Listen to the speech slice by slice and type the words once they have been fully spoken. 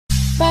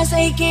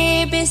Pasay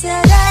que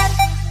pesadar,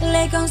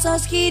 le con so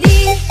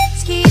skirii,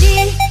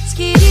 skirii,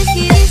 skirii,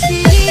 skirii,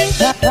 skirii.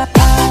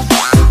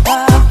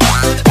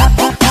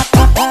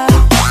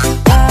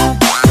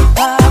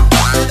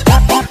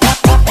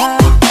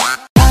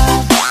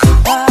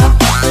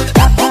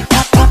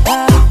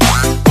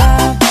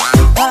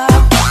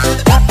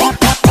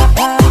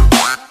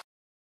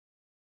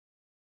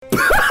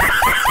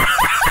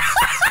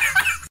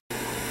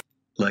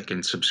 Like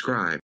and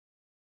subscribe.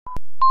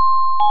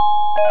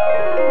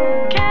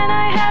 Can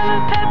I have a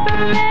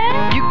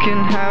peppermint? You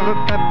can have a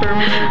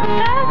peppermint.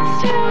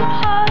 That's too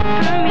hot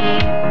for me.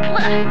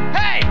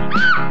 Hey!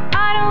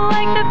 I don't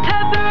like the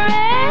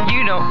peppermint.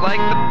 You don't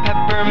like the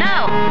peppermint?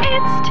 No,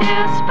 it's too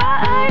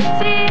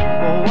spicy.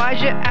 Well,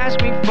 why'd you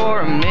ask me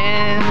for a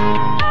mint?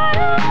 I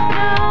don't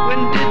know.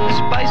 When did the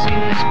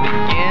spiciness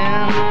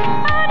begin?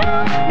 I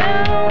don't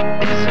know.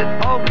 Is it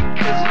all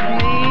because of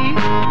me?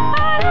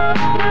 I don't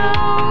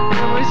know.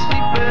 Am I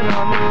sleeping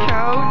on the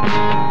couch?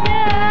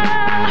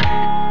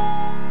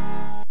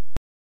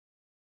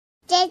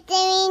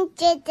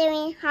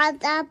 Jittering, hot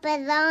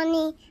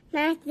pepperoni,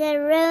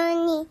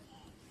 macaroni,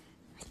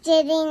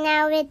 sitting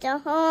out with the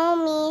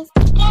homies.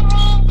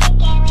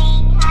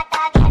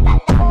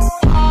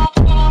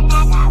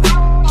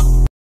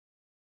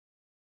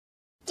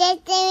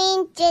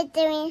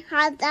 Jittering,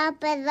 hot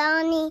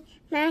pepperoni,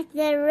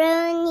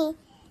 macaroni,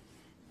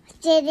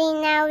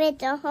 sitting out with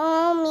the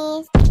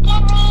homies.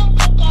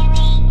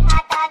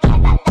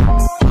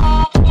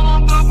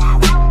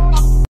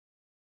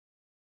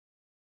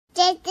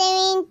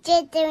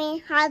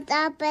 Jittering, hot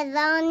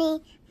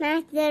pepperoni,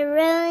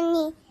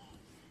 macaroni,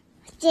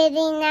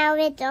 sitting out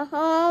with the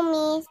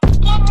homies.